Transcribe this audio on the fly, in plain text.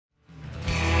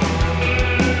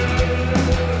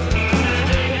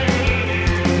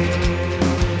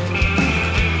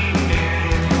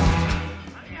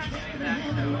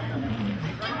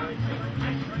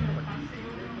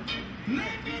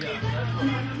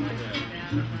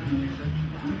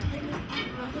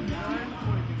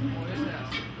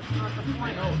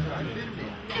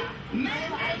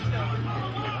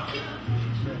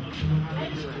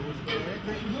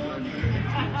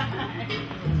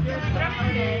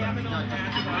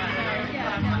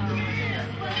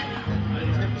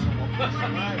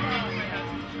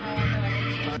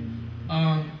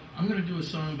I'm going to do a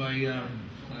song by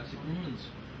Classic Ruins.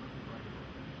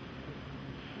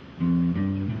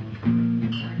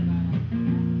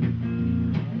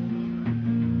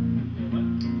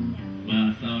 Well,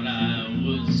 I thought I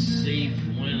was safe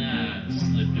when I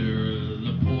slipped her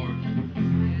the pork.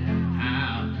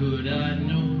 How could I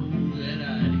know that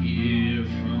I'd hear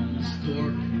from the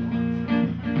stork?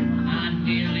 I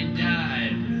nearly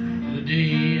died the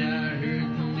day I heard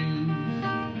the news.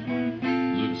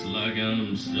 Looks like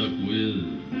I'm stuck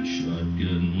with the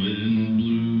shotgun wedding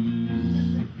blues.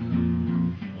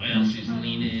 Well, she's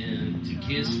leaning to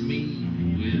kiss me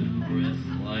with breath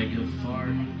like a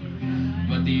fart,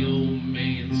 but the old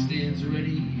man stands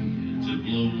ready to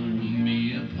blow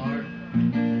me apart.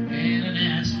 And an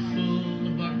ass full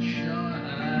of buckshot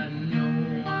I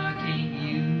know I can't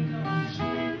use.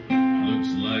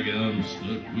 Looks like I'm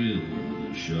stuck with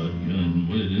the shotgun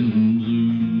wedding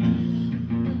blues.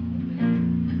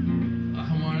 A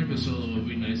harmonica solo would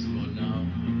be nice about now,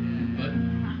 but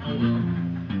oh well.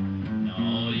 Now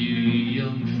all you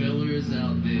young fellers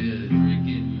out there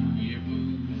drinking your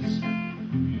booze,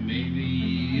 maybe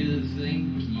you think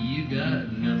you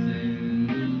got nothing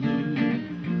to lose,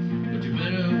 but you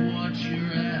better watch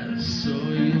your ass so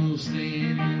you'll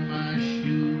stand in my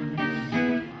shoes.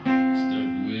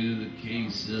 Stuck with a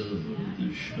case of the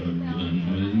shotgun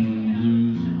wedding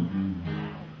blues.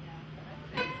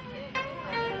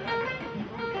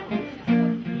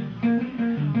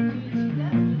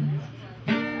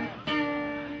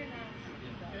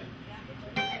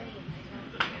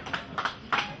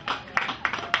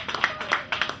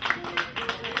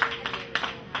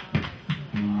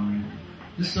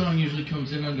 This song usually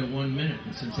comes in under 1 minute,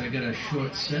 and since I got a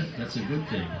short set, that's a good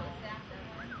thing.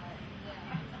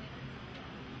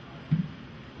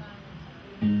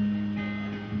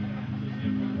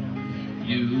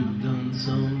 You've done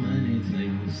so many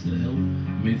things to help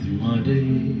me through my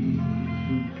day.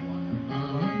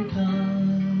 On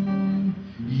time,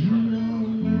 you know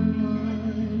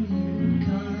you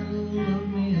kind of love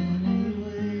me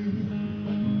anyway.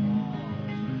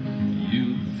 You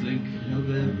think of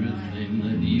everything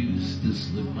that used to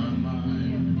slip my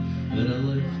mind, that I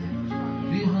left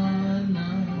behind.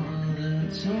 Now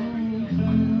that's all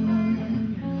fine.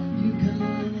 You kind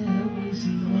of help me see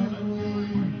my way.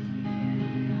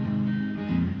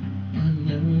 I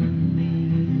never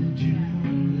needed you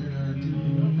more than I do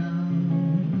now.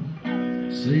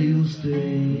 Say you'll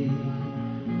stay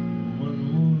one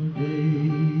more day.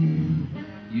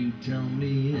 You tell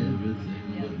me everything,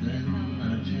 but then I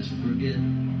just forget.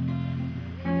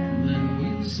 Then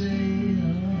you say,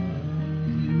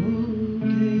 are you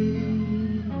okay?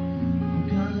 You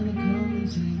kinda come and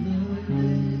save the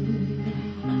day.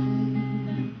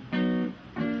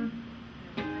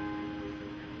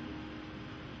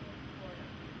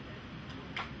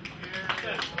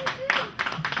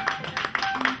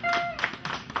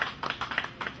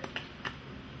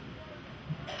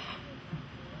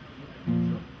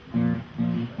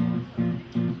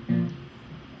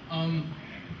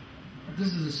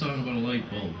 This is a song about a light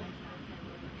bulb.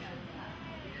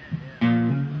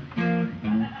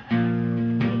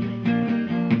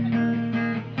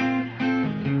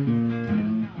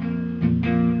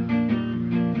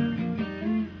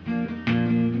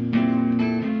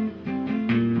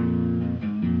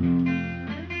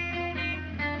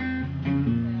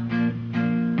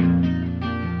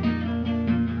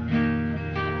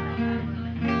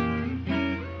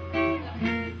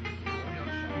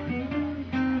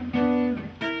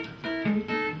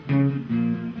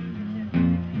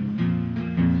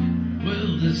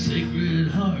 The sacred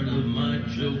heart of my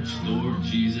joke store,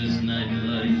 Jesus' night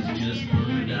lights just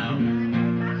burned out,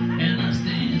 and I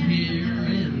stand here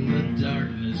in the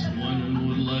darkness wondering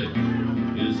what life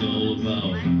is all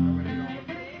about.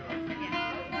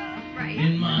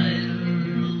 In my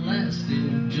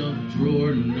everlasting junk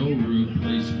drawer, no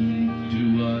replacement do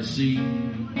I see.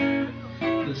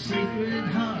 The sacred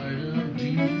heart of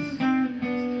Jesus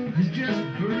has just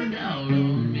burned out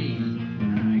on me.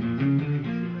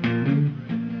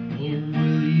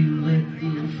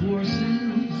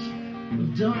 Forces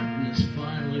of darkness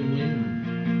finally win.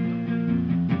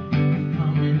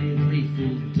 How many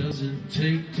faithful does it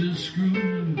take to screw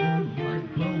one light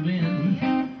bulb in?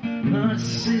 I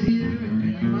sit here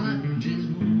in my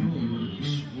dismal room,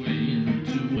 swaying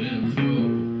to and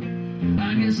fro. I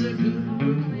guess I could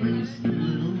replace the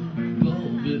little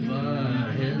bulb if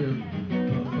I had a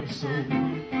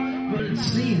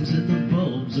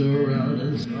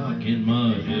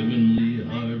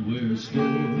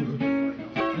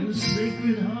the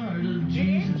Sacred Heart of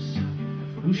Jesus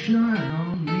will shine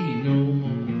on me no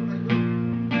more.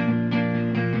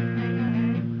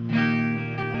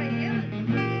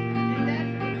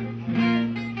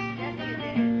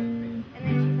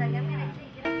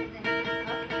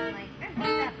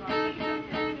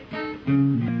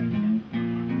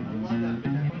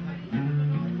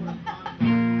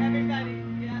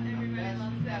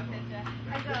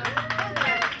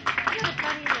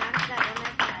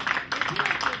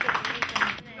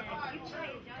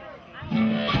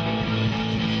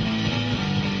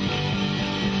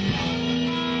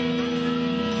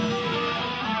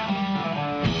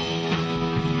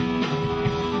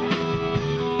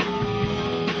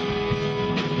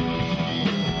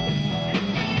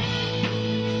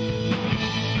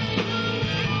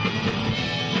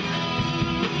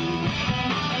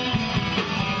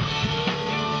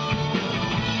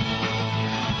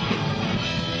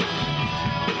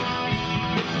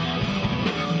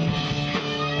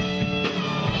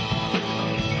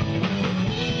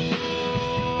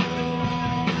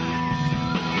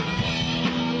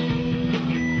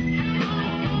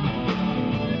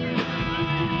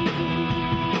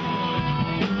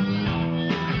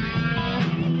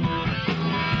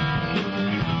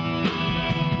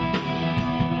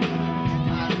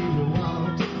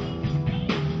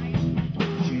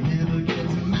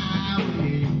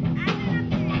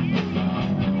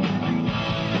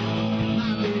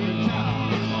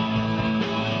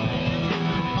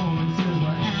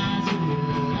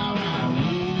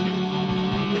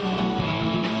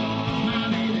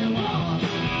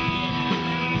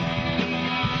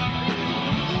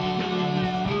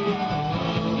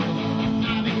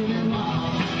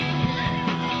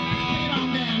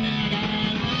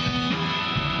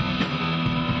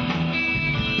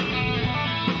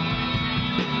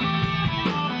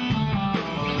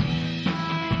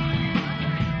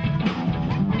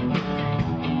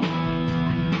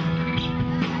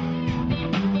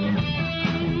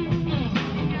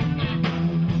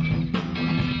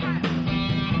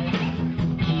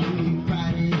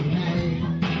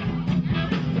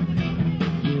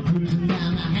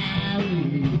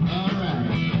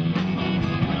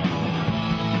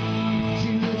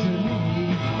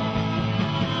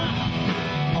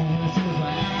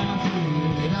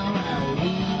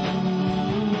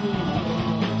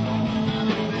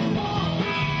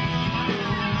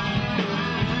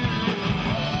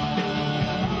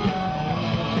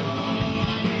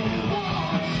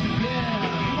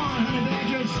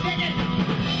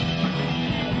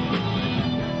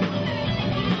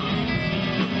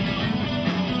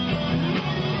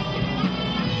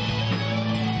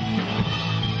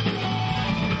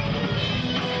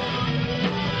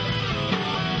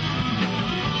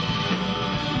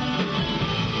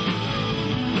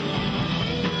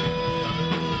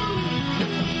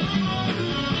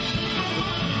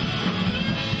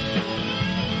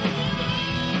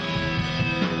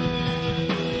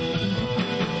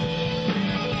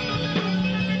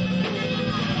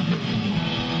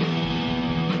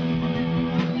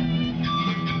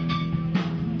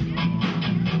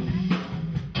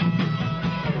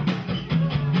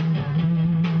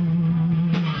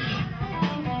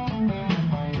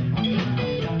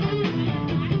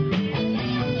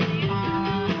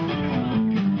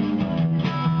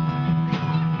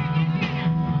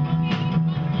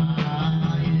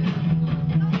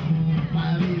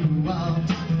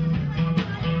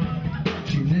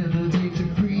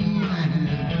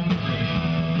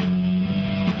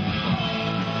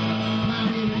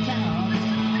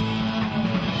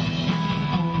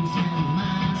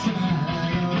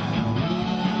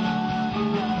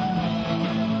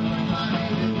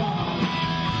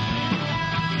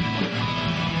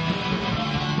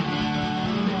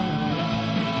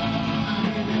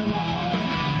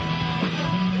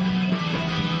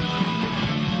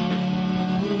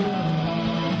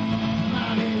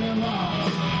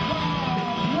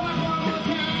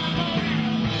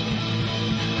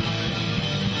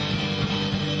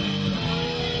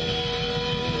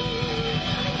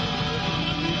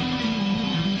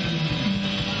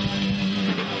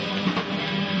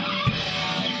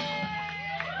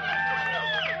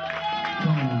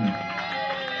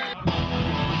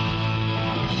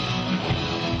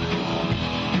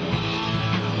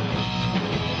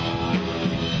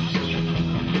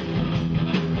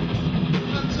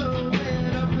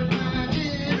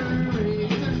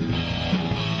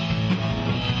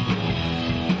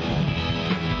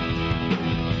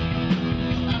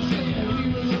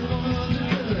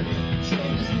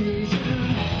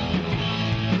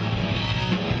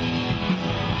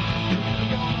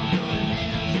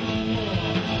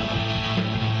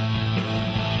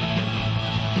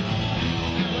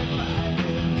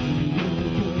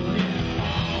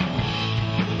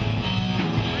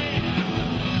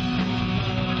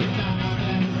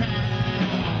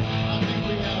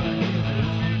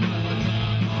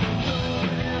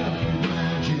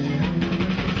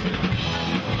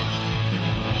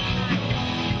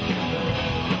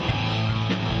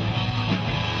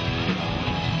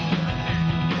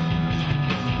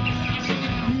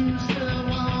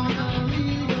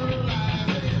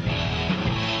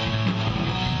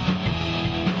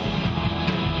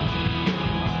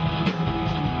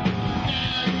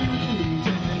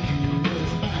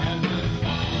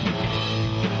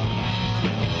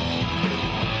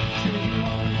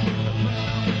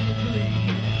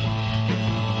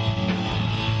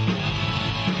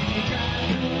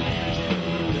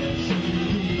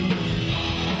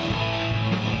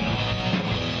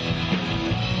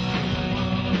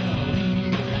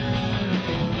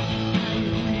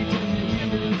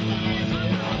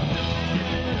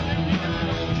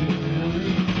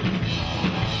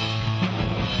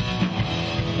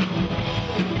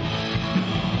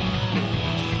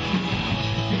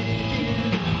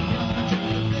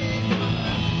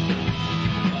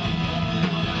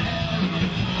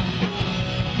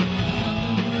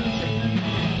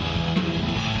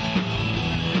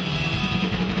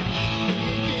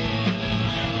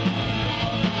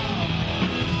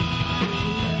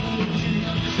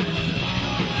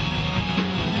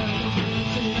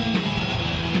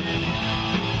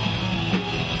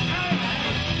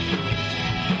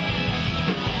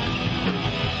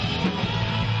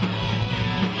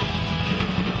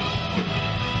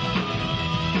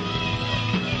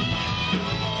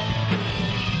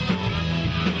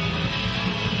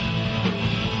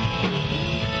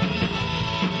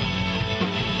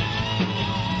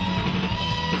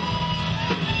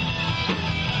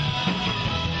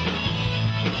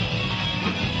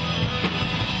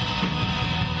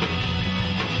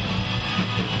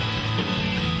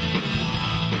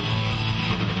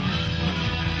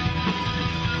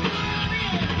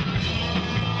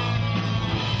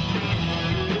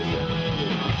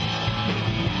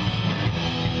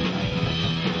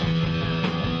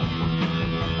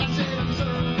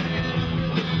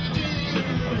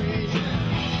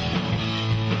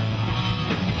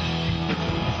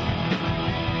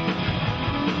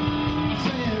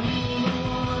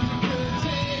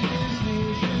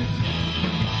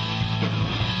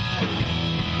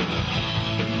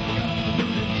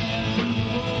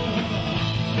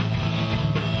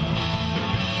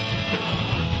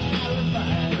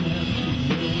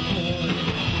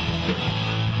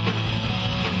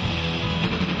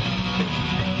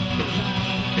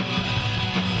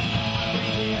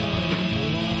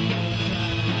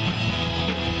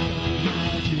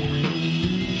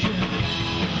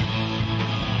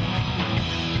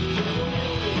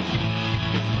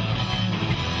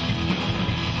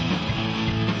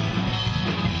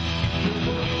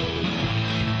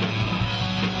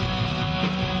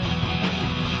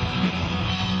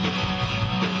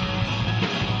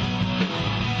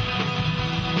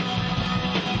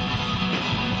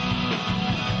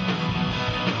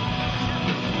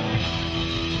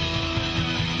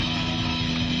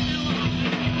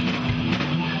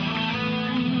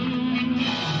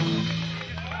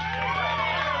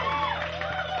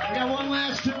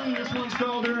 last tune. This one's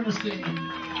called Ernestine. I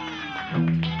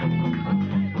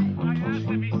asked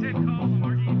him, he said call him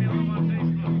or email him on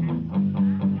Facebook.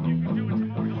 You can do it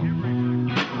tomorrow, he'll get right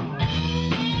back.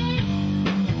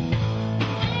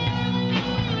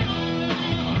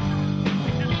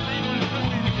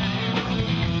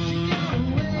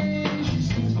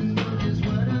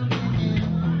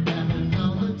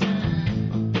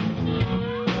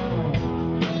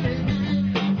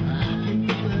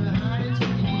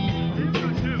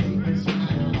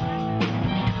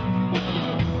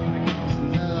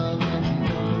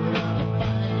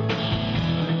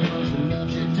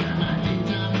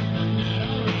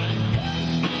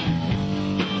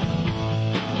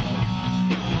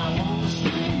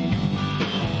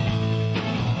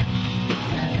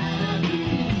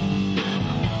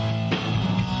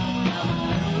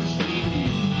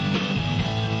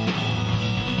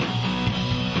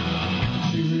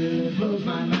 Blows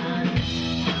my mind.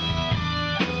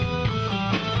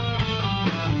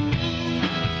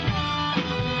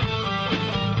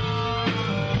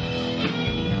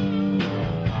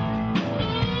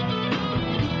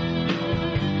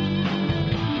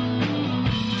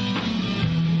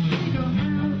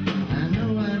 I know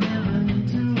I never need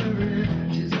to worry.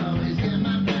 She's always got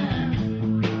my back.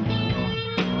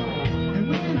 And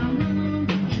when I'm wrong,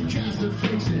 she tries to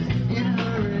fix it in a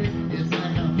hurry. It's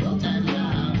like a full-time job.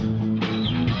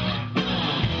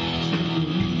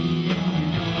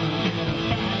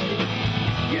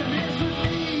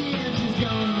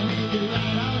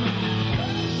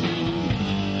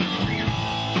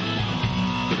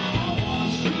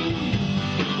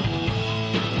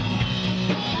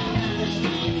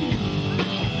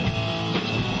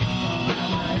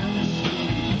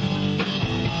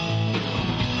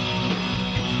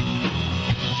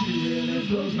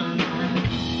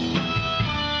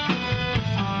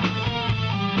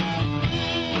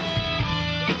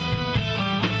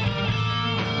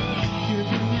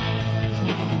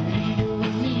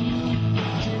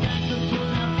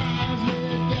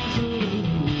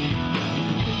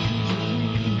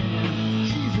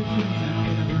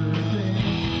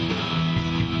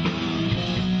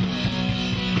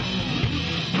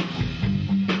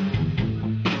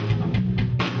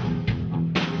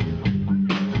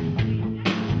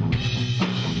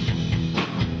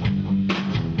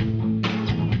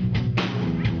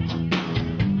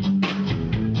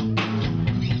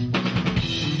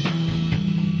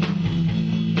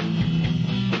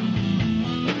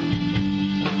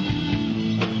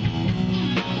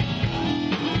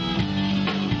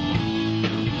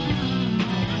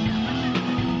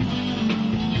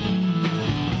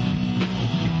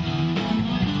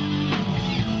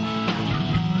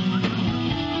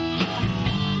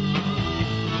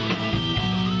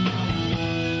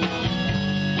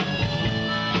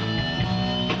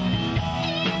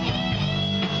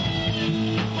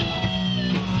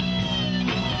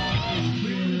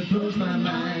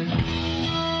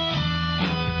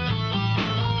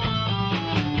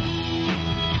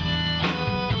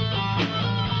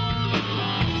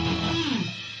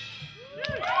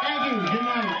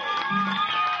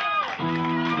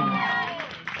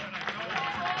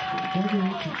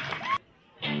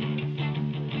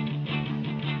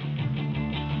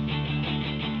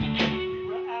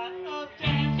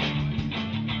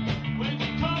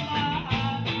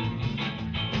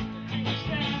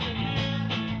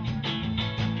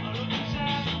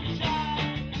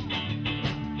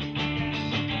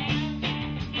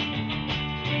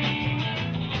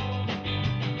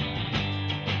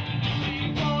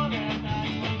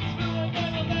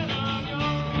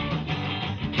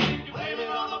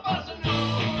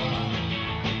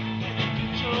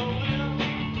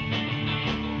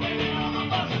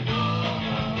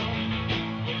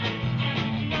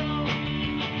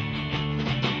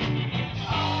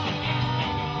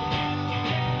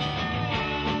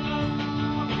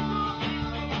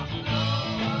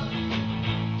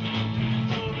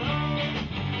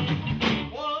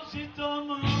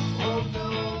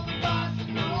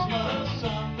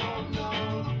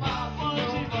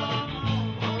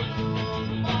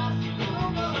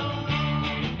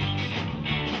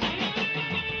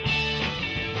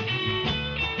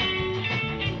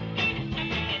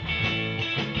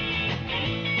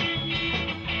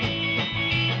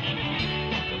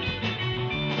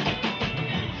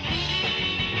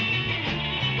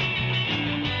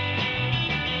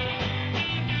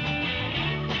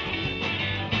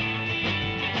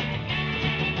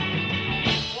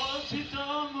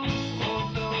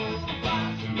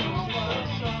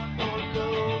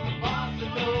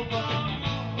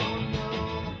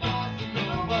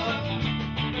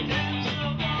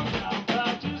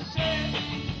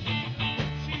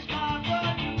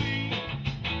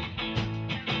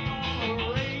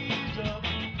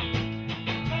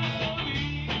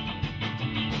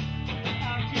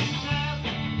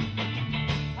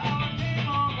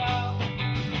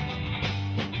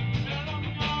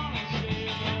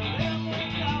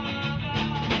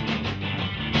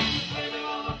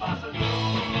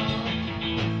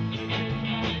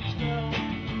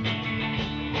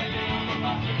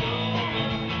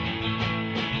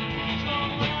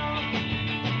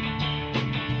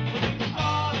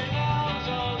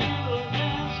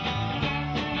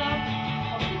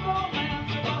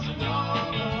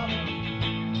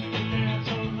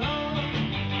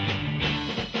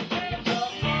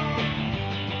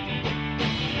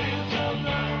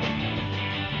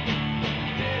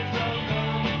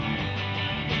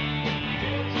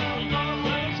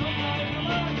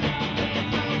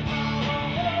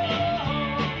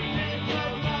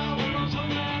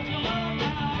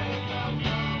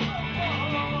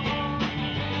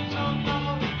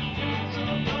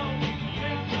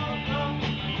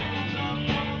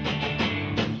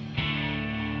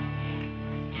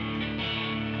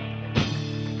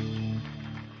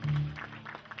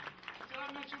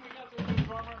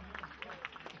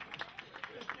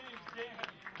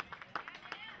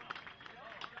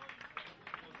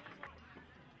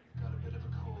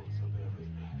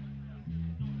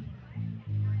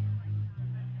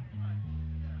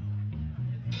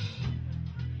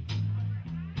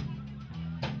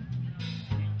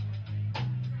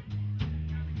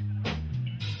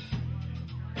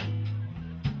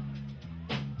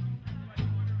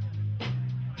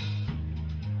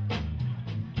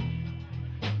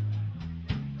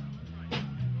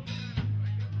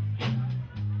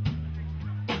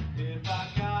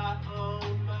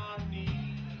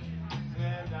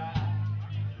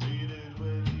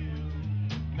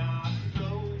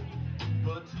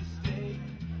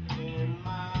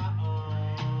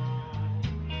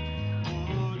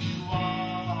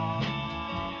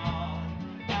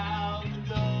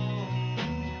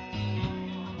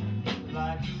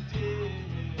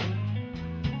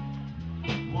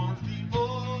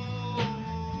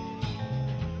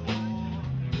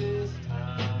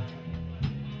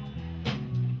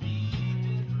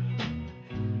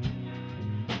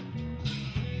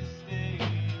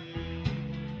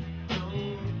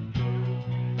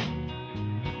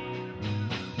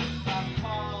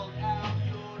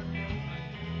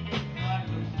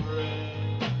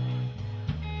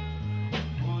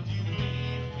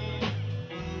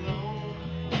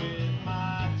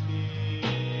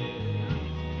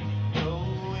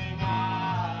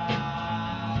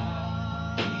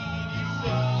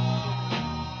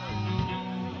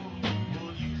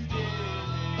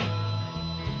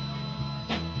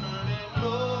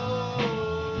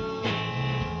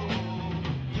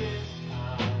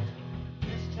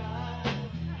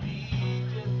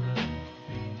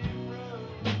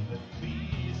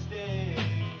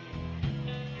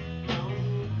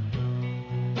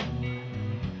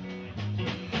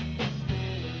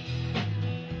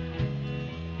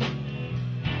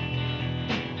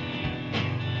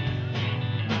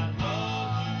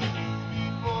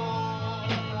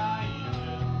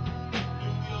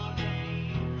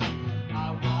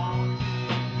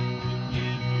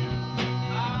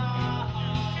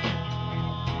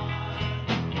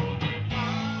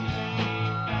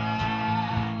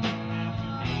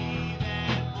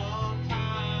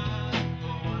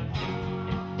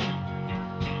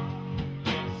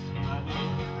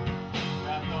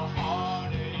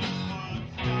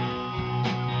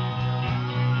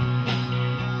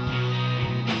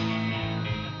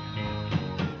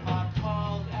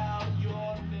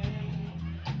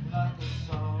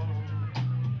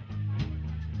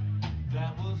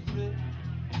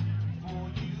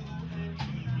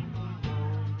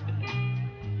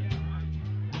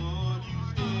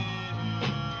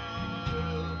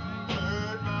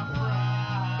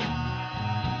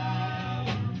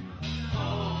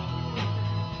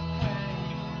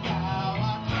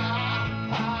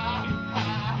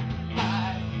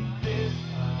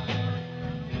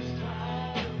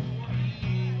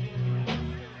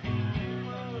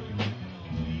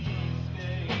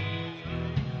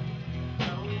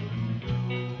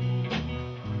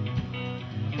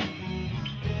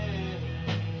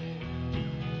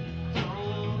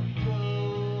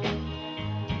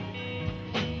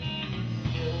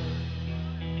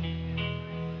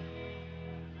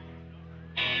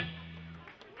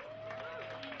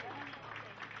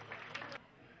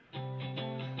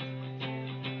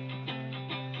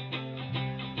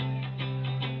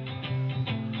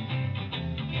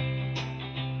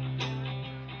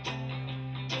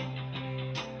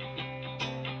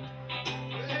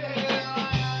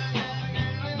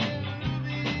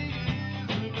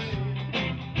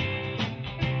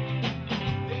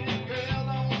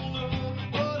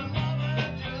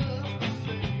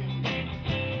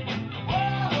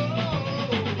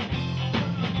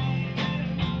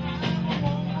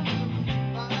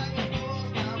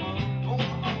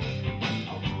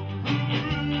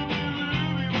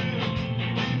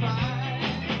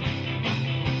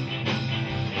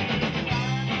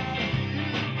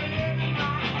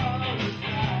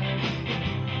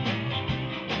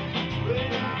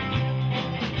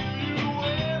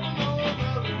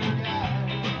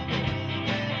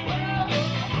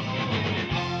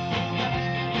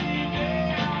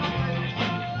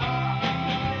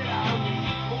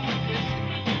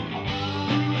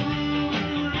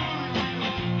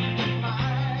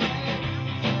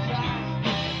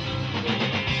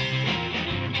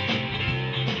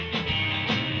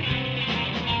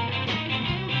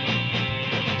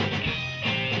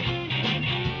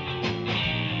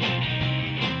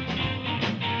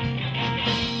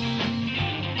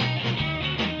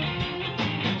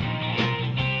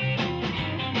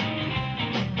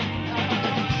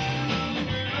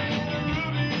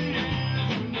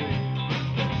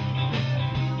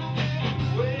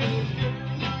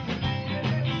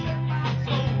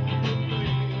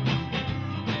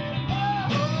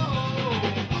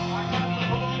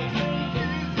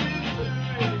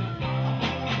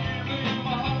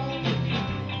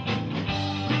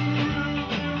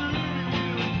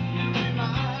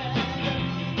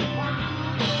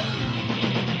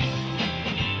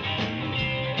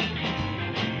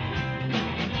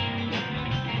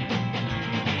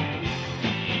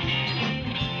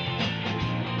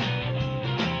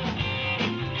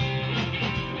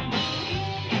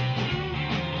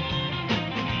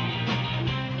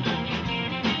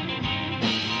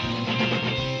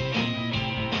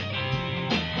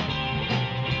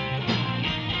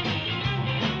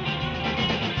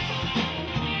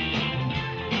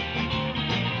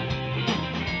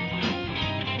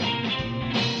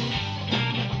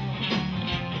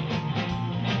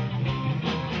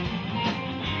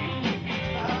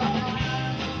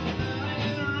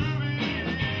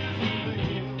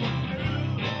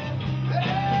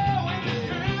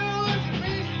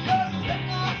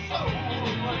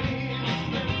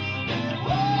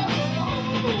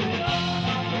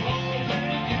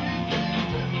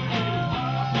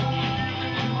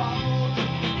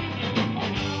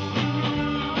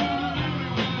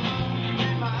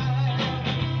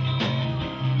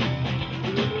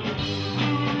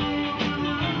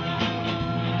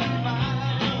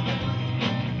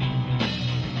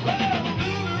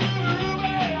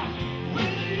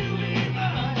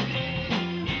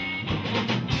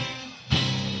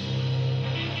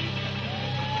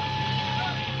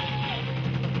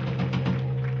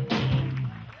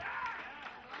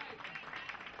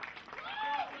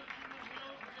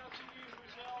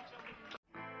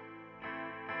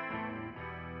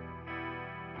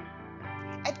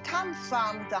 It comes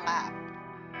from the lab.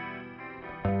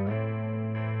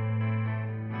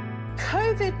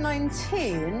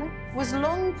 COVID-19 was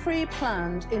long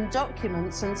pre-planned in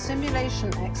documents and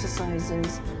simulation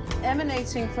exercises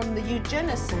emanating from the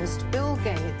eugenicist Bill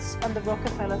Gates and the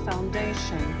Rockefeller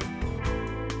Foundation.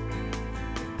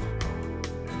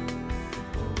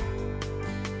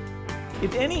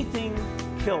 If anything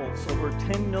kills over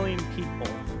 10 million people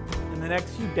in the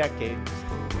next few decades,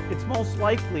 it's most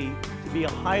likely to be a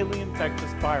highly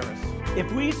infectious virus.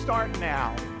 If we start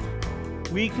now,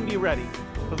 we can be ready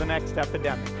for the next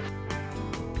epidemic.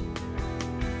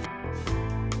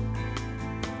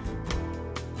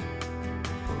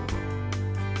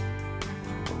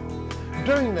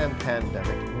 During the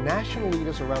pandemic, national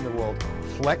leaders around the world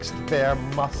flexed their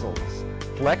muscles,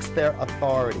 flexed their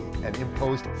authority, and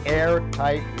imposed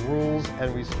airtight rules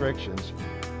and restrictions.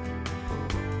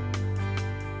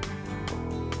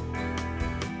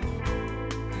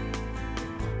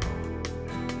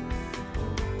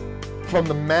 From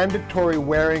the mandatory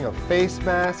wearing of face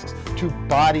masks to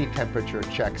body temperature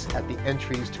checks at the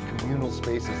entries to communal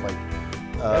spaces like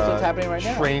That's what's happening right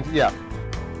now. Yeah.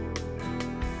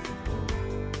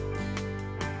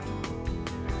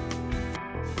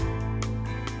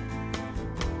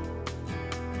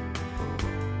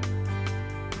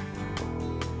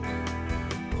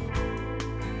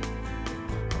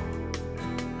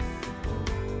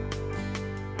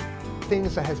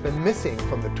 Things that has been missing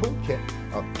from the toolkit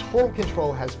of total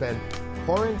control has been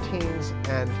quarantines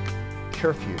and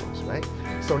curfews, right?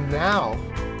 So now,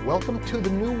 welcome to the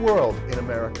new world in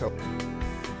America.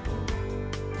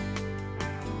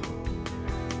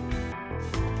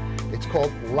 It's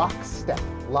called lockstep,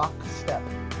 lockstep.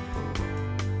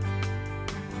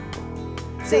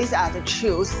 These are the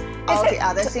truths. All the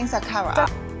other things are covered up.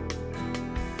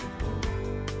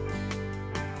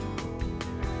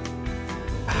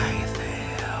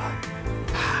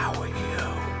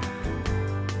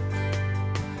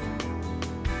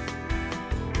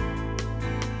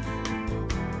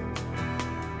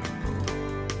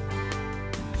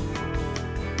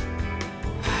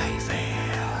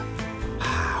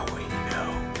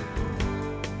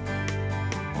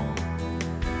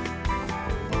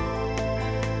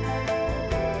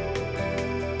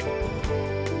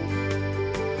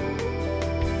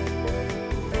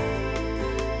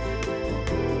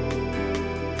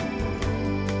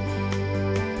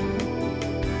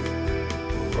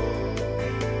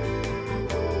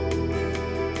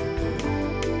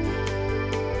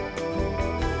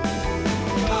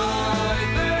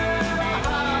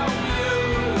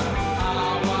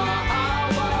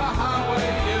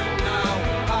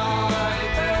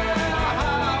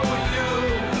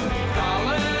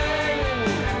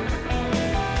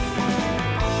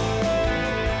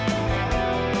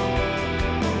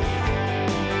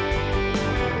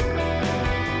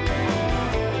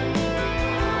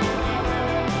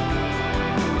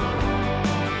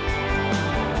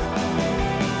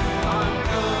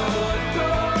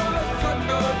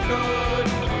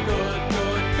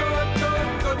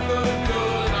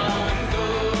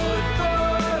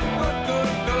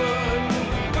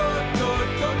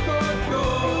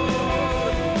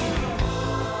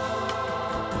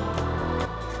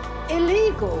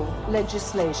 Illegal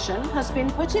legislation has been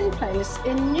put in place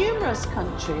in numerous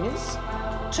countries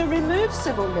to remove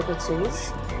civil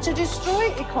liberties, to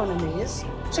destroy economies,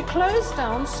 to close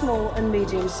down small and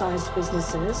medium-sized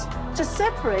businesses, to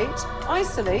separate,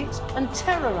 isolate, and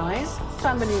terrorize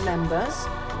family members,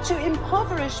 to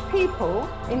impoverish people,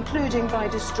 including by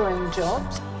destroying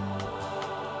jobs.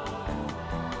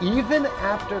 Even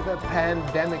after the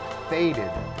pandemic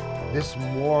faded, this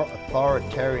more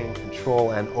authoritarian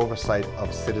control and oversight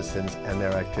of citizens and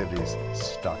their activities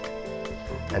stuck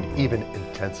and even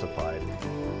intensified.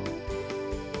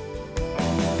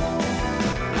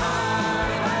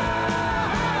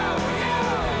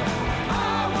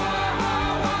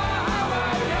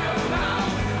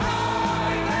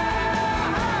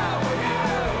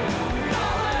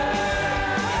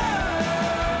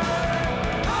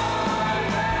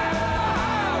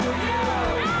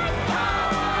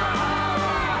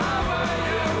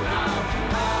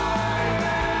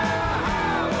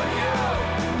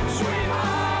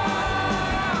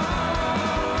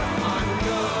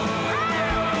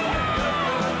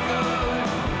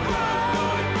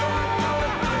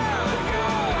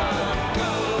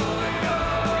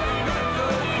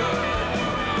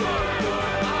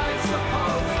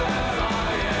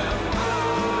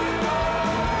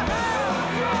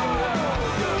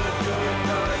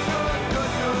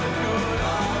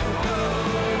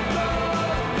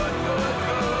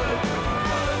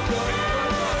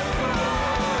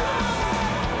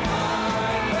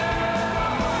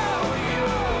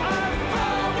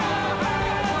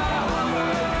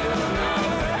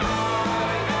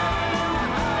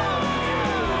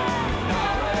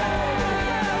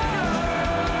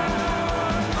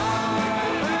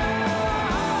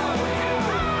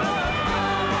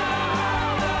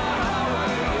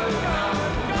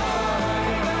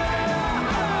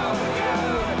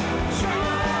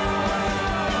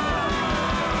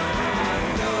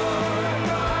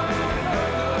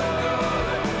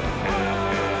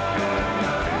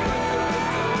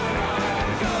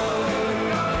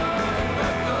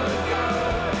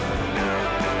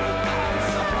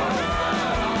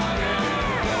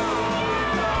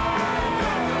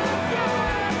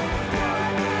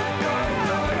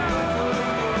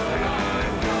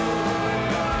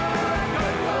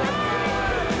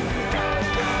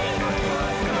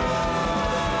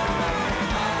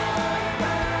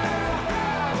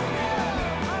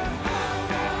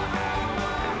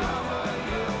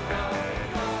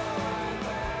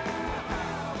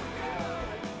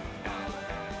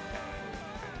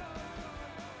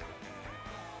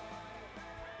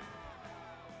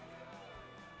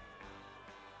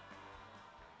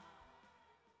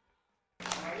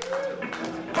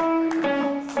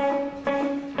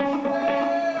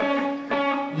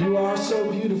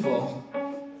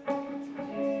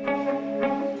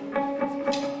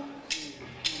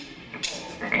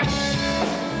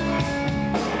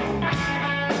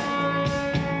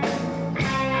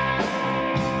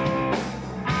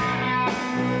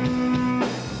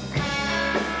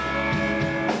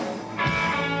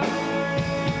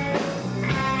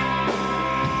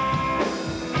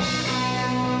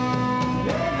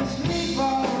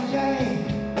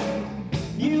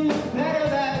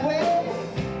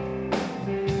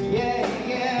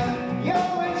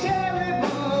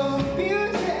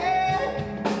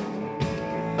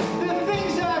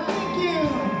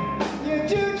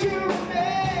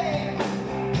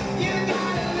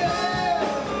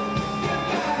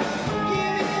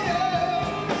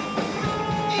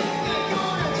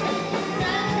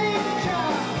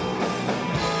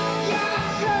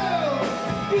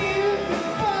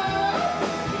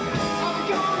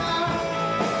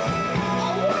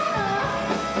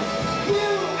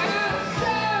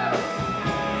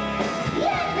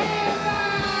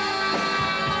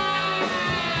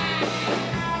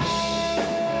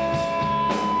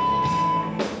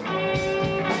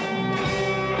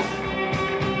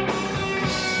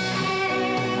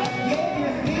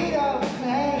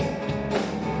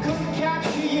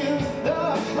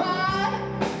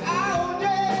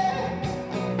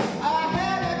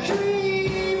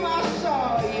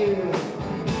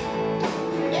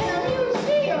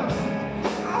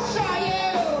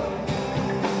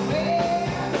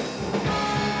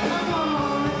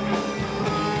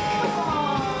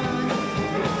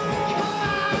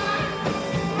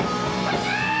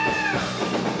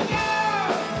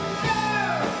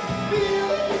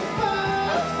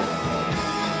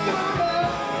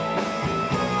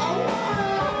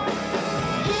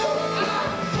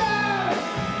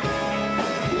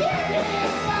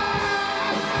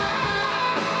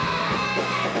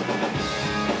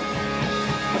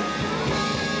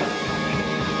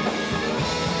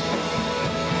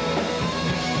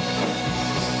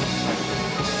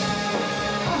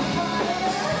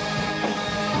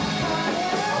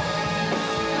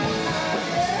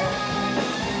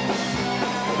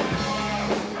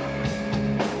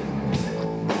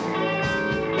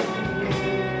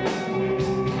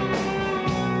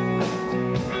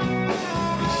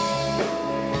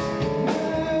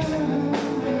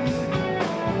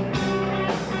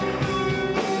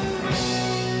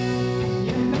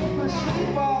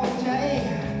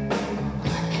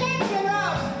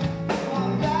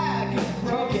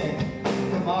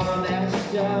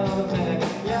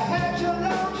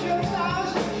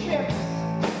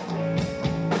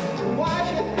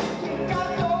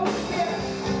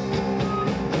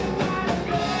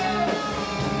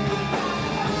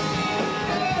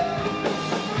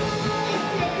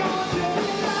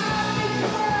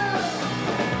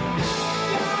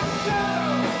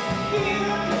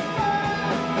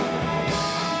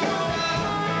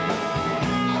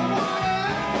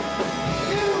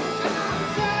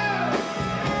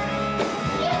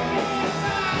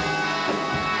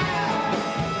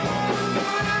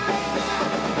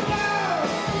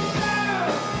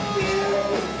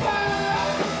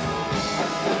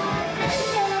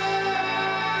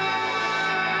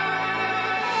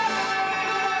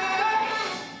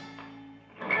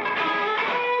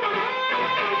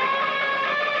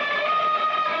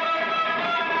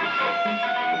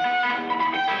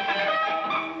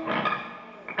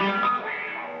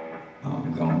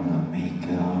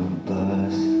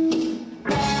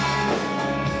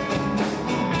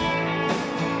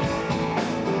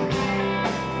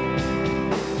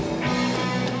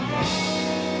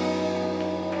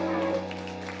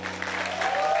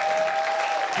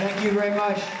 Thank you very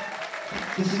much.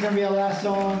 This is going to be our last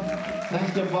song.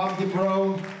 Thanks to Bob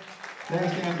DeBro.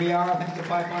 Thanks to NBR. Thanks to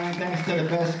Pipeline. Thanks to the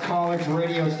best college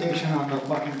radio station on the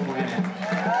fucking planet.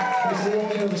 It's the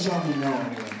only other song you know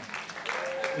anyway.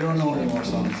 You don't know any more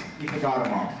songs. You forgot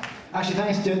them all. Actually,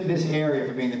 thanks to this area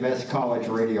for being the best college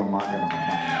radio market on the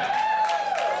planet.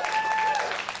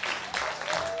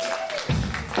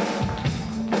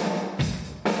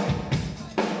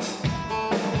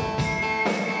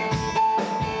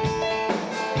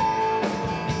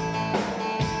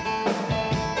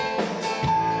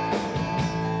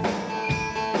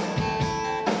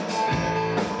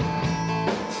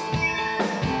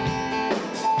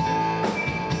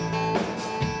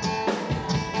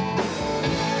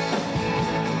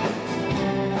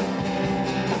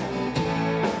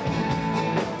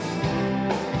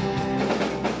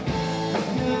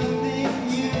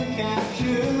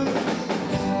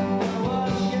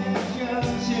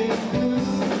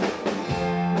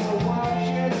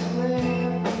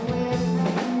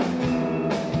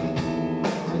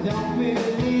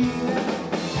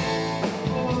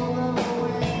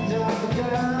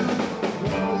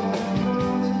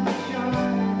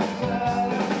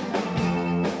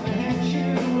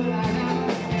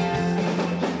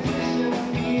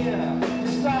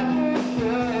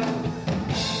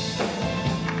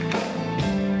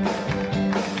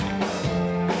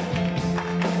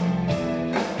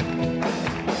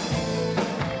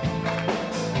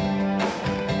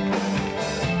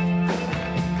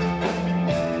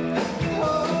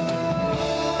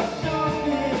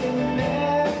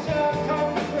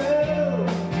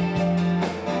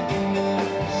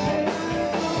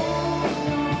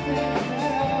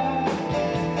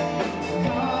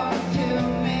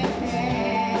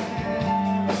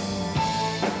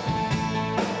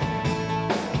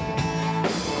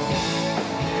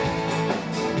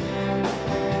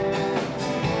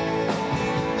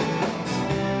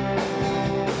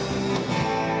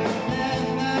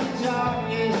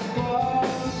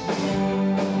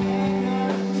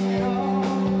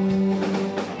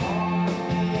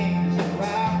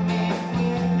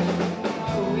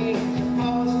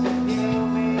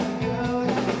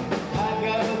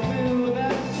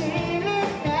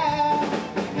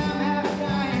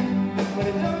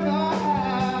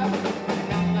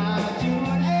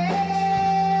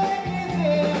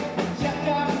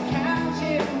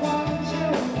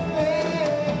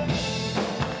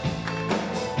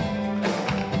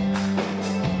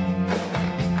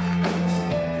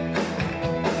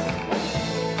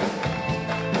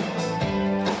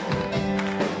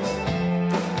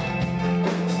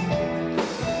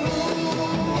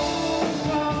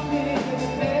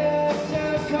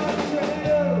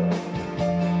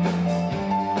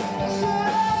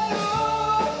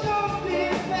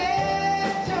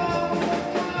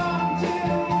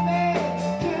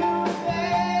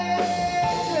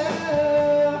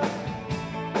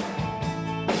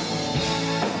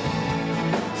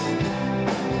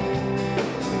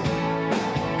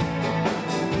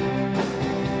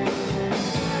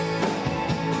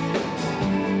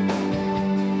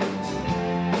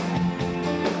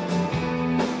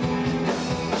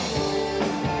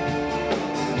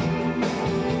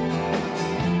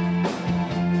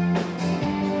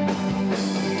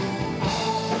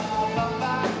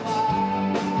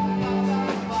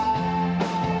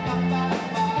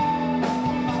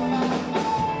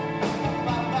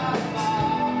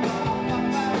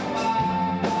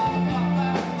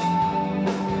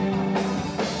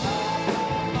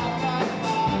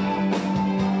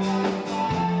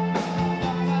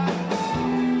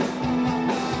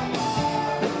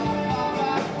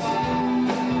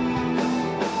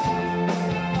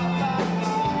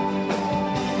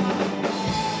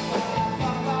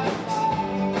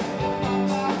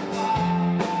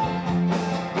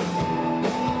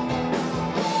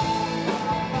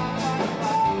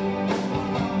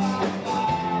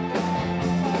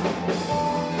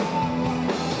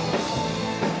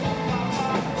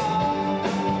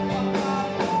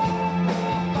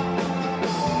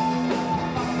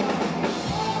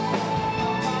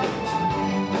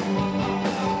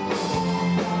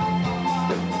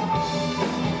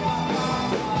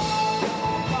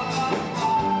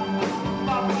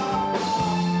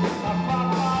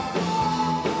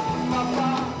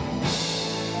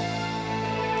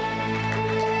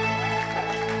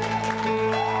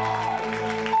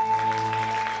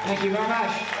 Thank you very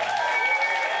much.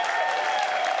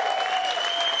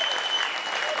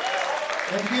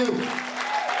 Thank you.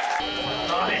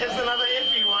 Oh, here's another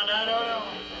iffy one. I don't know.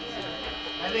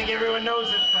 I think everyone knows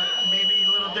it, but maybe a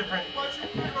little different.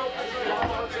 There you go.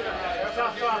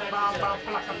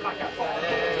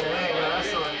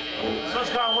 That's the one.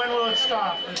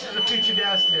 stop. This is a future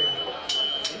destiny.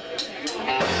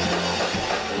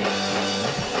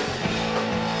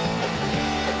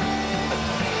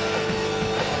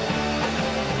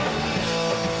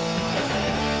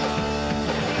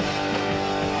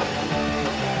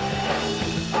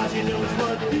 All you know is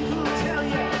what people tell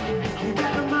you. You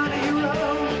got the money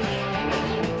road.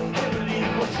 You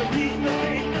believe what you read in the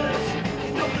papers.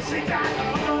 You know the sick got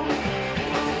home.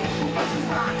 But some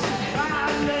rocks and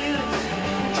violators.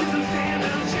 You don't stand a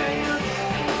chance.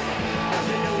 All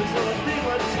you know is what they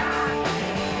were taught.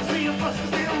 3 or 4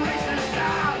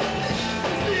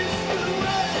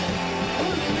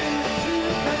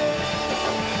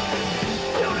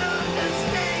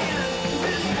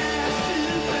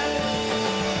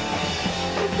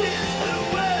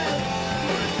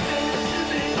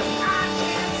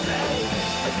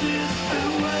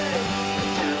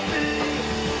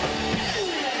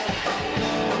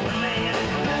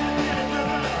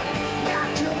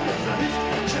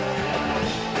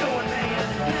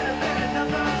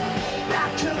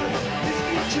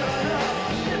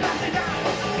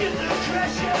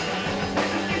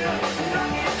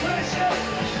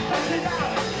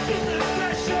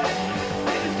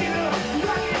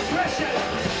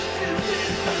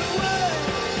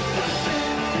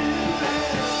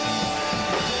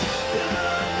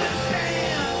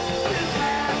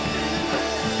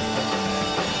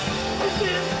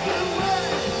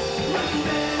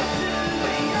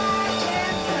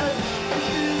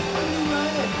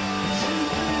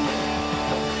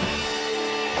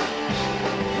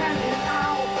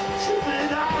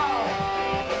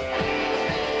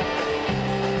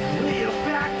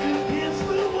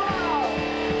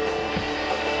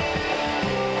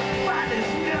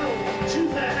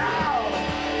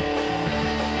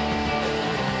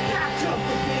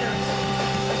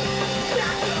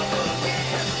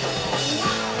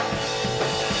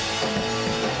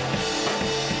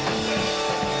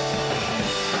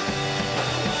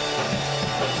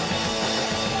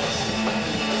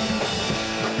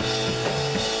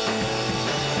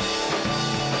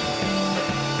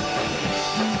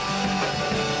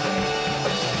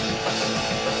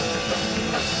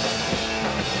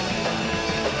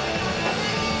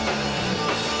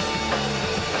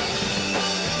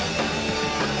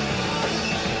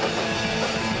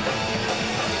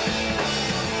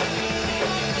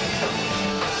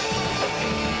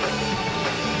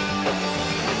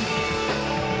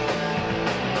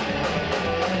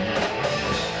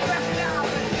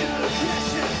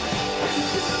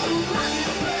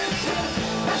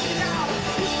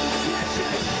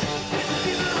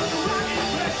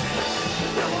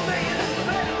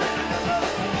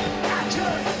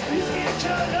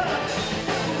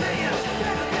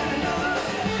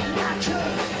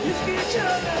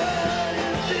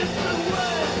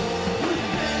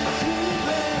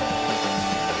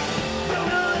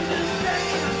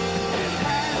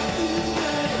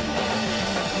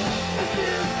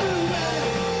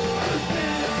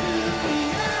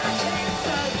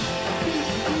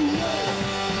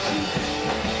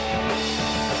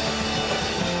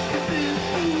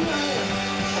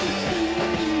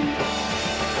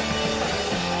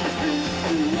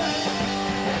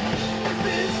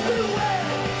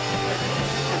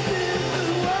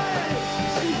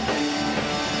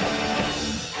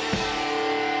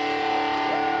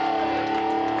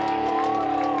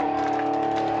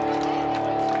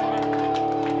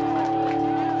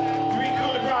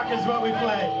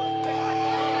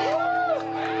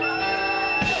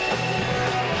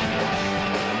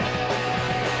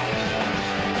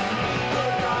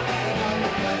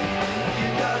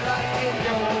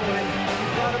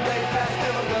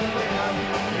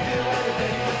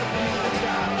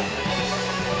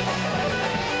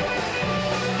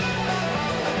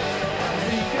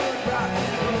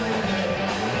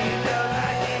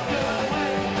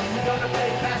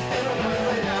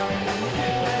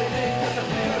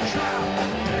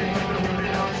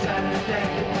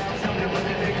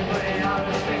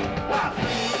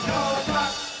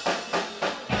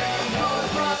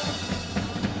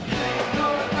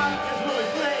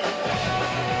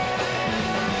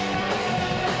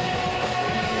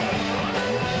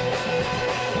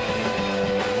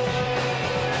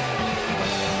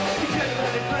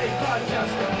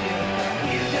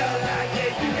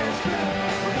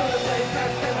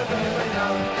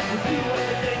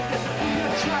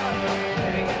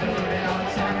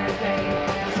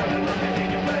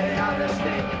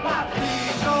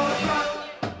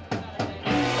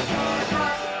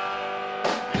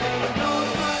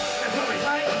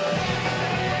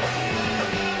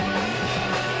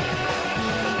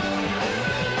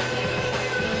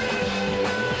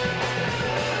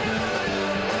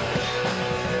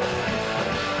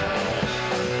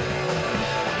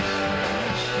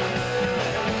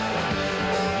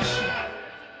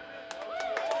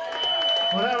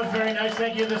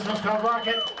 you. This one's called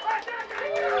Rocket.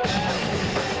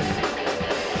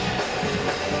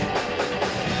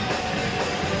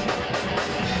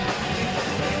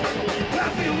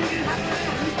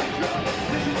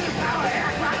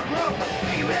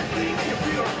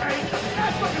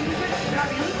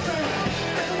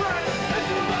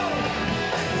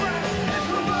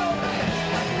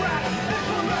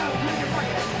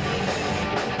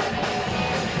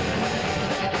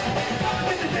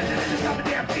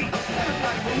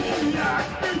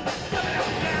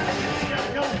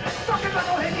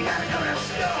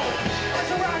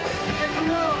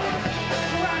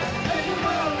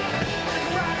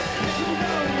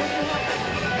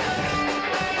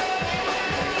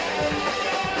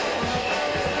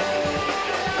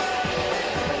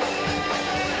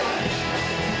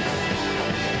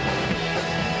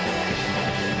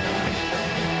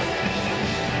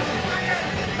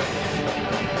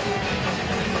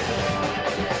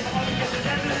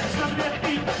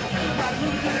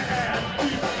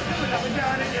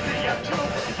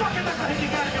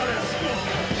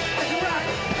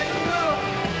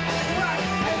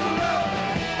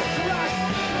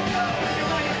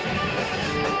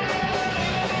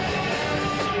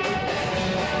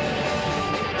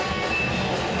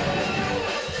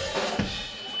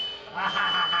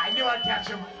 I knew I'd catch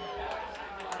him.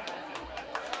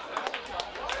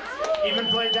 Even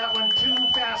played that one too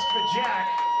fast for Jack.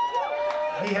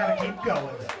 He had to keep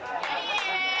going.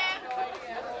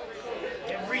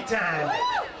 Every time.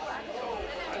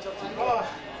 Oh,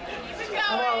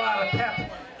 I'm all out of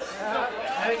pep.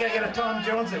 I think I got a Tom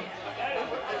Jones it.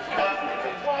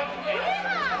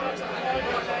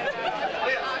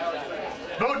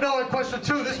 Vote no on question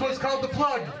 2. This one's called The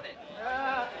Plug.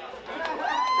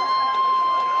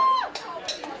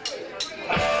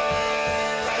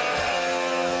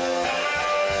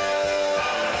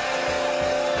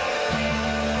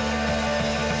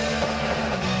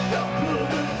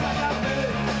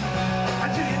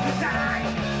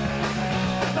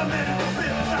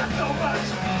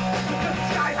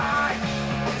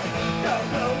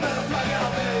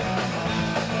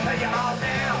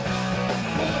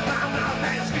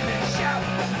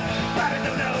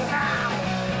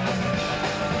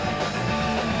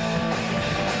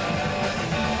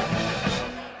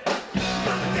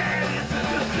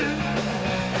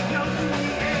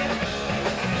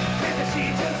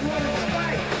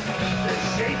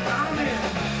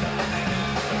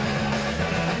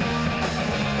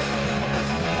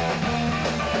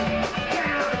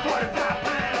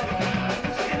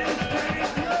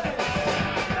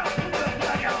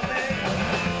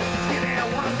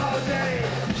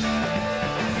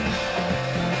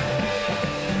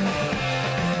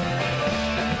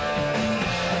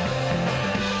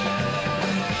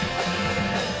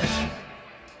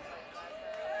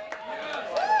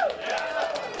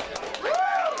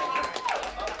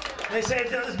 They say to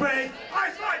this break,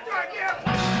 I slide back here.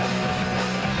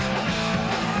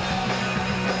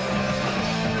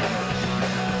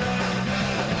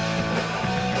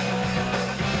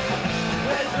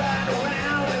 Let's ride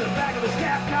around in the back of his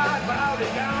cap car, body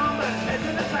gone, but it's head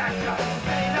to the back car.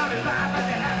 Ain't on his mind, but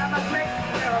they had on my click.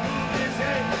 Never moved his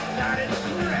head, started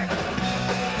to wreck.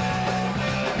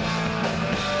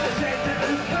 They say to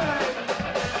this break,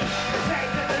 they say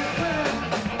to this break,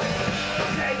 they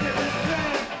say to this break.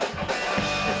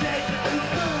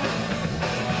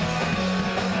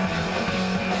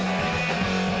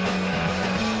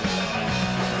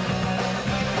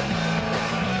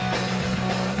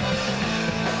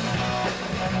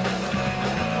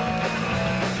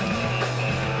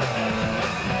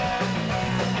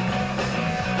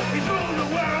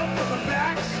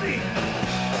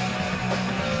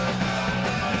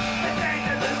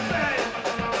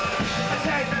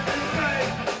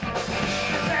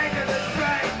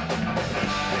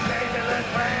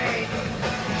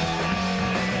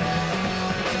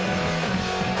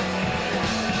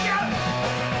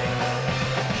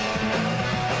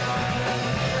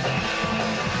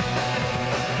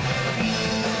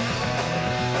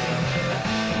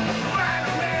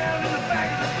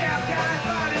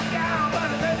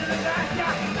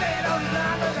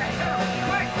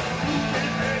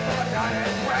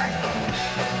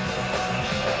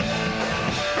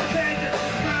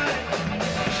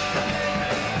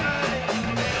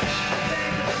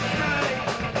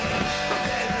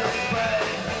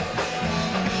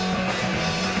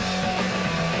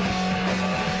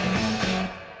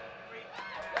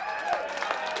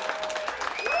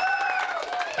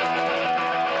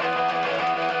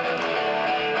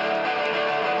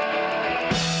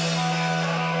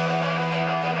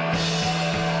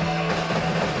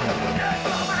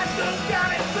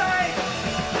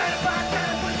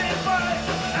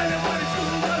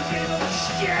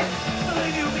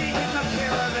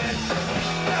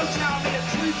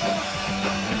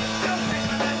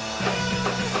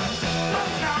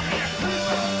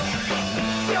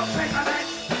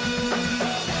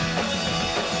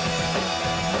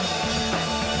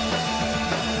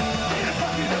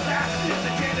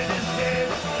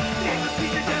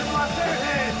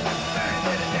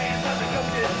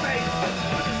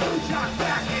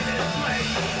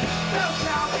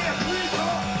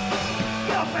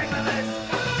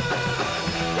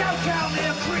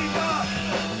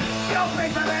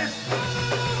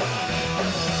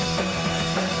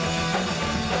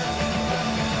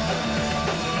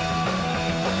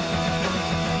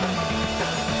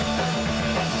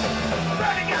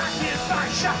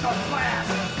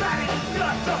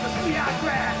 sweet-eyed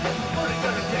grass. Only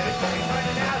gonna get it when he's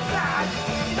running outside.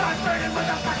 He's not burning with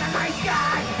a fucking night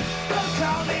sky. Don't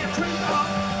call me a trooper.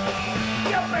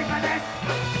 You'll pay for this.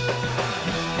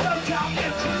 Don't call me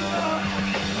a trooper.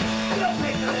 You'll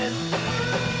pay for this.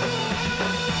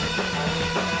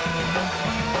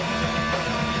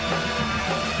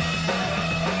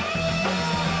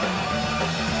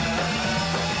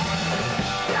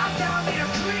 Don't call me a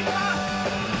trooper.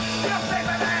 You'll pay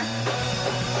for this.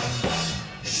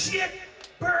 Shit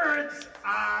birds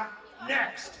are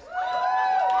next.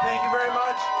 Thank you very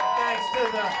much. Thanks to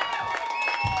the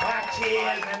Black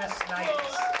Cheers and the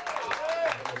Snipes.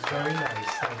 It was very nice.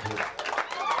 Thank you.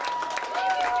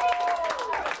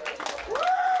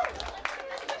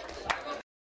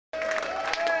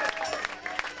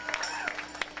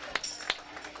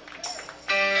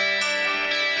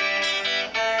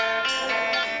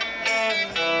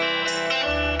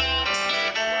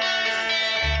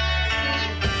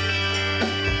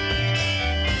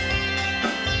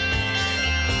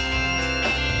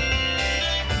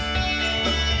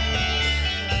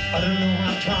 I don't know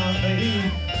how time,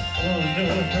 babe. Oh,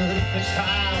 never hurt the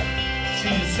child. See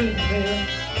you sitting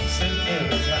there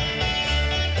beside.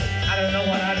 I don't know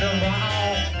what I done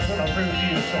wrong, but I'll prove to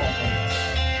you something.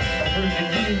 I'll prove to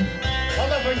you, my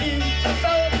love for you is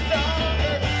so strong.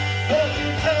 Won't you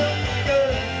tell me,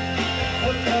 girl,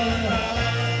 what's going on?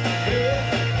 Yeah,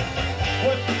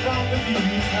 what's wrong with you,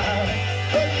 child?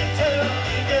 Won't you tell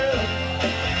me, girl,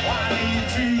 why do you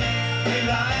treat me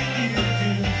like you do?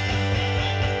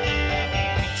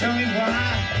 Tell me why,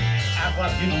 act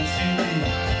like you don't see me.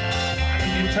 Why do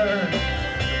you turn a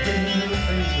pretty little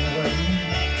face away?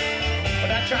 When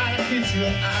I try to kiss your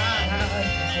eyes,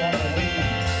 just walk away.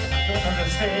 Don't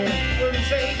understand what you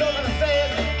say, don't understand.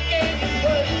 Can't you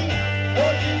wait?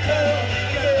 Won't you tell me,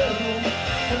 girl,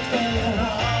 what's going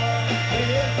on?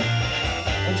 Yeah,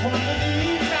 what's wrong with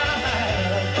you, child?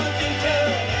 Won't you tell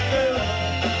me, girl,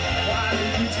 why do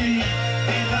you treat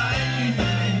me like you do?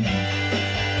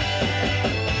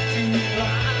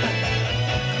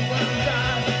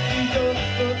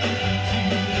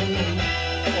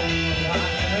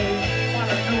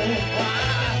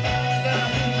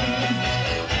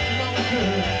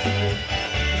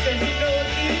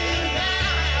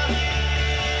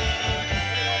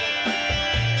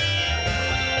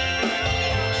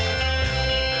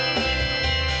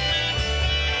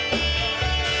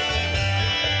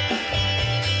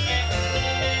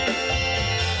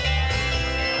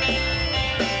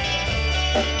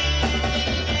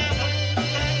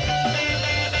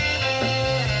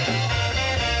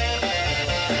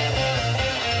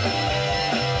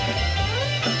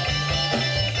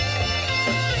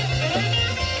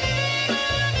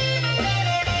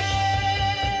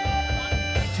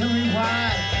 Tell me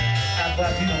why, act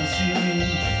like you don't see me.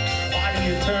 Why do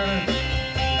you turn to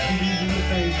leave your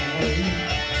face away?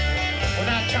 When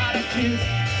I try to kiss,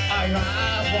 I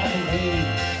walk away.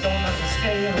 Don't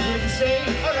understand what you say,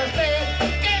 understand?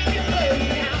 Can't you play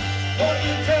now? Won't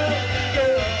you tell me,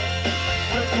 girl,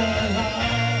 what's going on?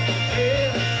 Yeah,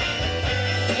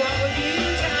 what's wrong with you,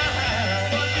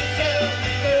 child? Won't you tell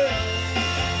me, girl,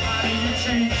 why do you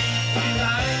treat me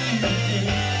like you do?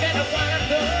 And I wanna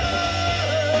know.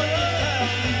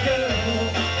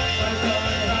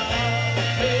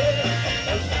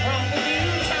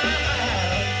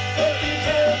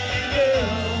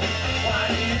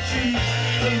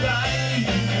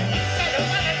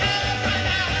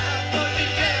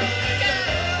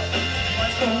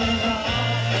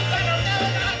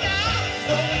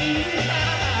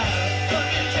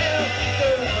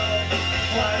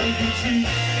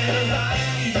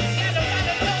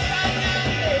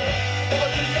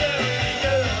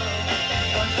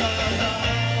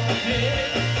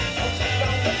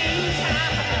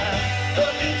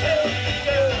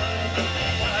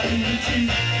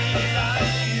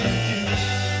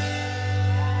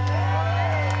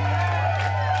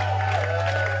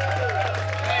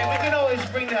 Hey, we can always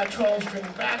bring that 12-string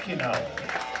back, you know.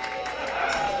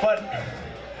 But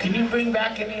can you bring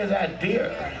back any of that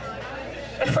beer?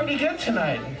 That's pretty good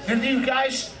tonight. Did you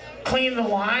guys clean the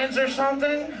lines or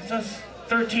something? Just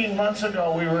 13 months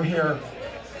ago we were here.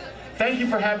 Thank you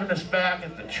for having us back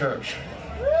at the church.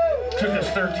 Took us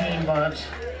 13 months.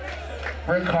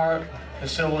 Rick Hart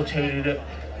facilitated it.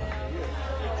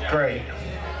 Great.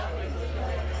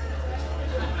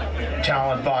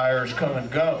 Talent buyers come and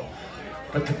go.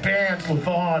 But the bands live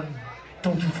on.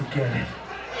 Don't you forget it.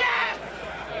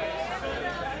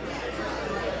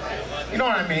 You know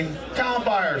what I mean? Talent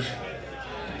buyers.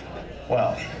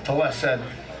 Well, the less said.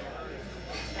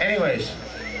 Anyways.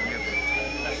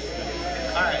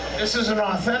 Alright, this is an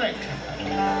authentic.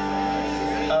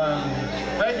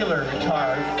 regular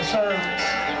guitar,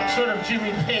 sort of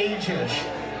Jimmy Page-ish.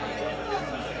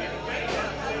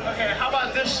 Okay, how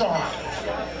about this song?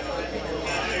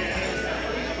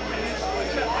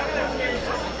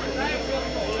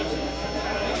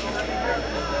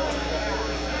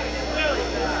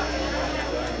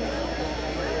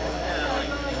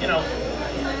 You know,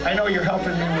 I know you're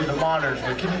helping me with the monitors,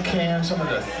 but can you can some of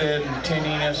the thin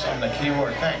tinniness on the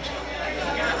keyboard? Thanks.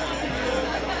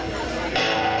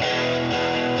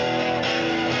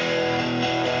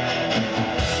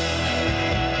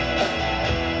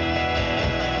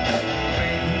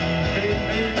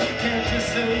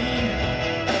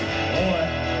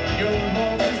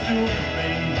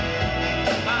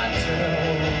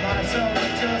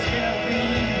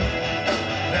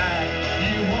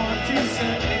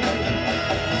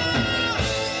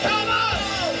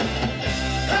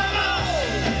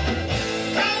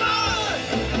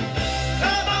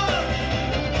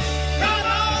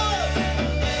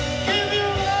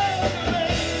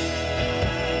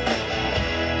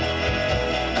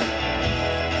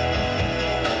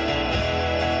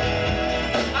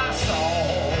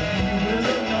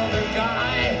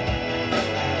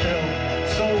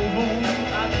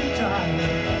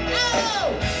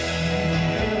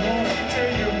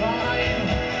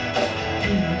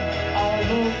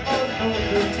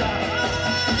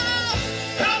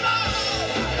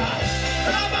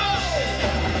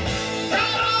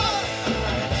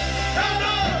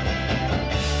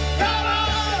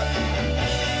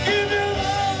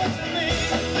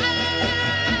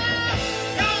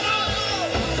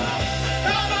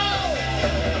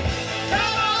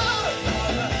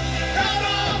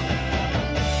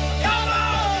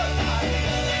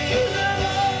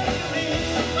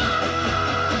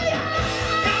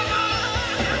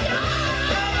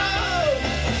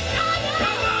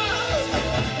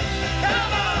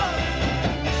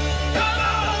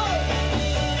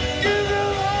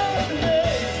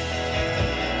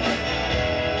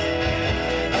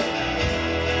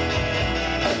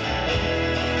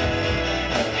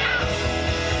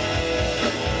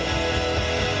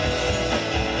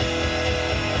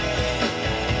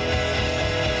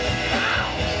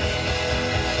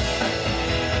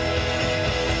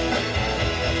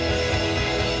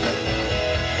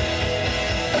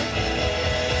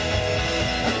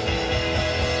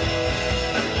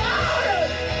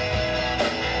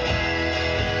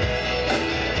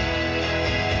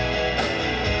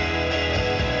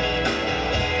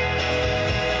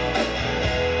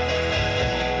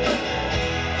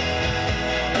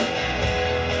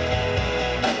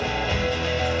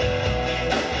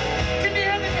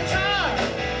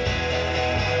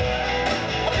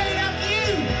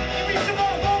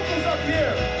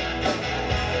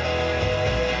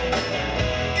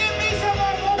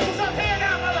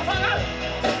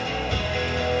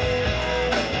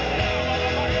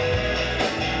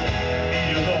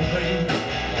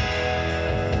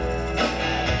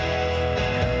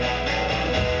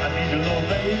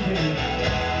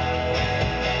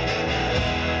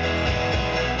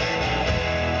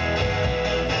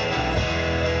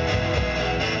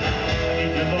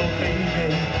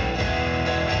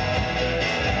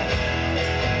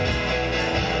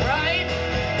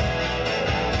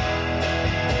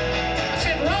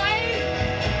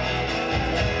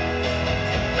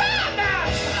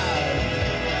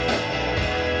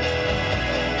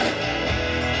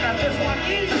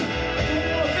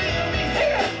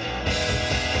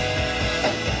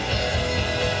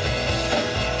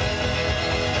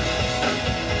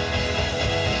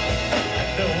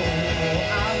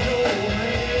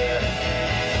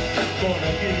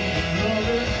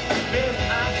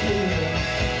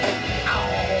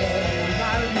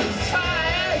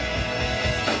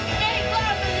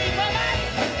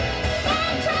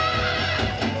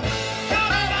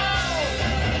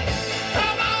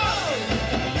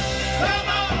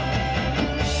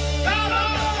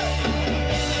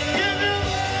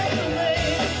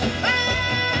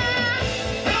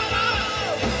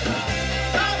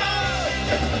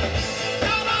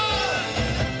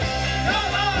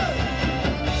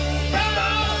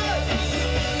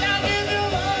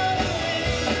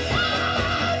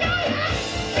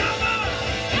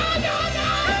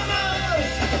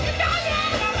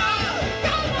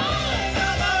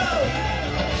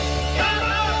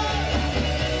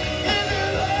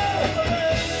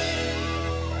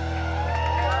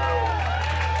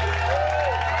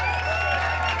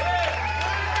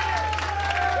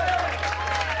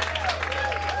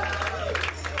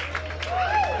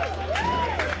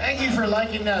 For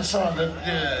liking that song.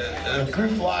 The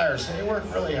group Liars, they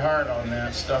worked really hard on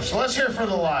that stuff. So let's hear it for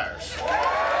the Liars.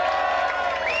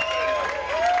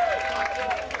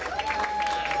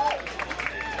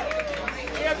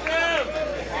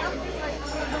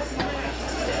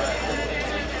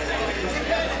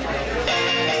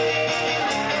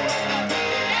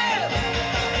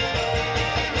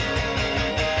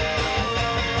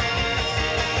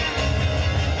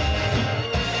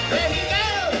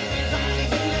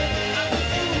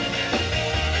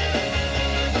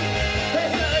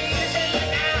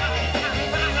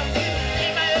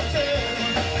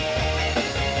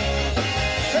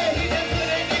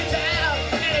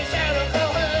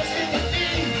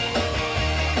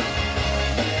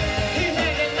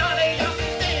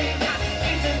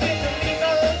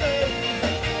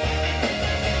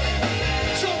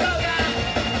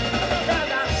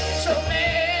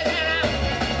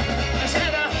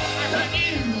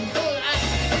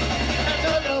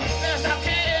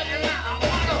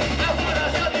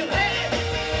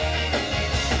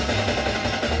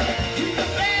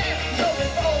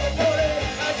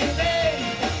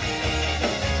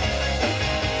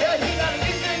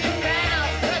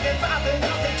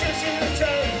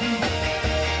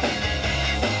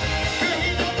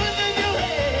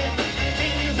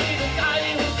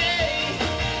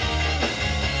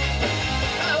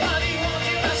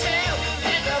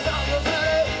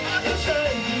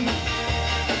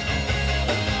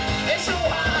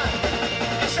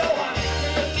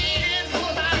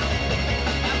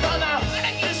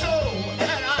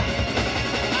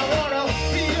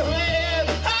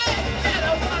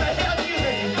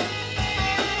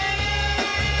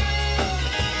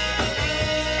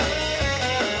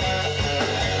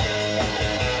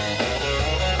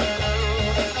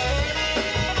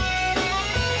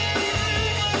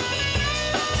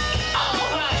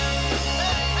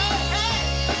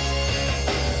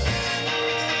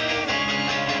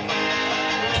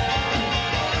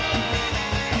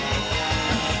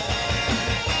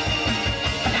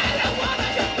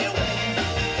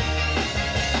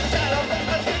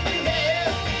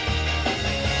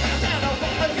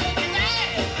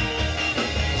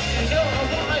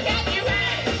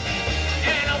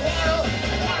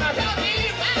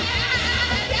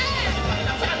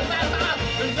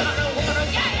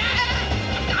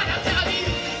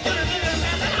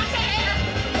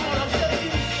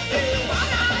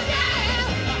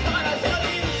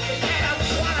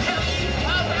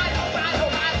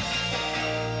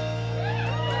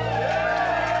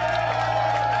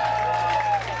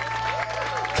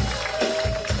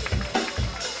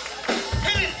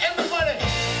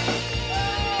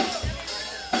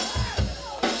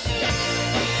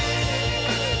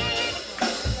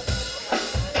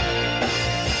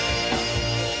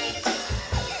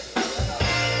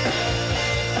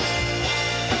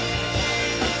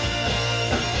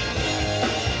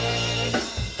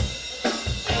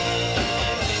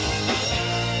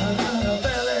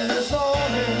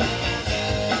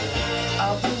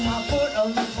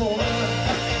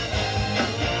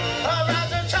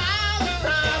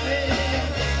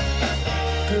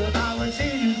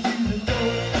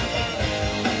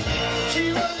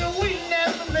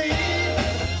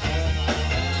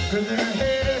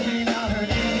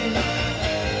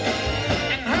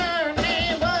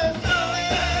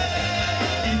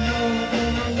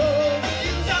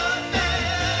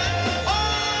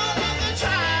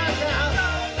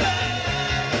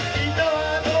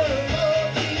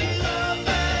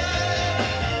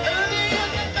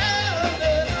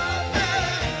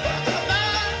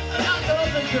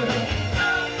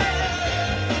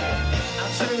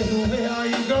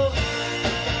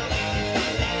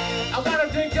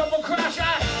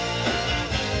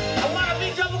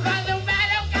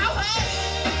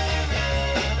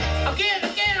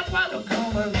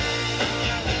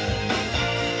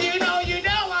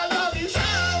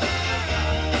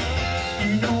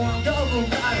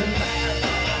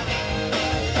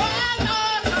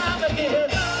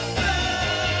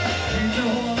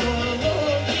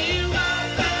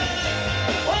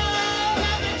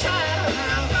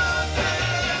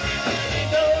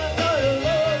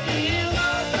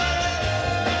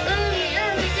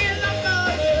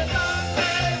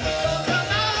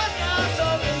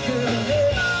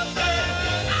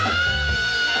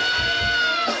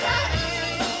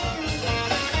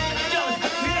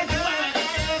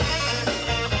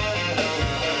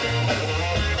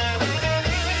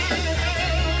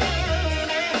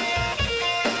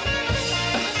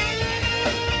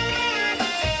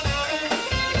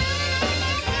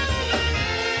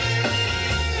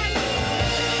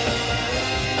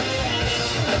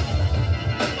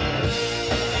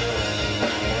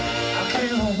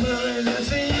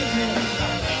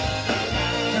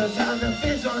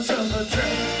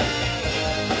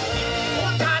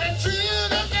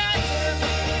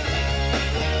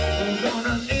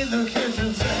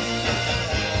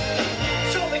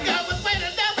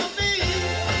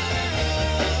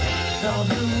 Don't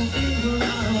you be rude.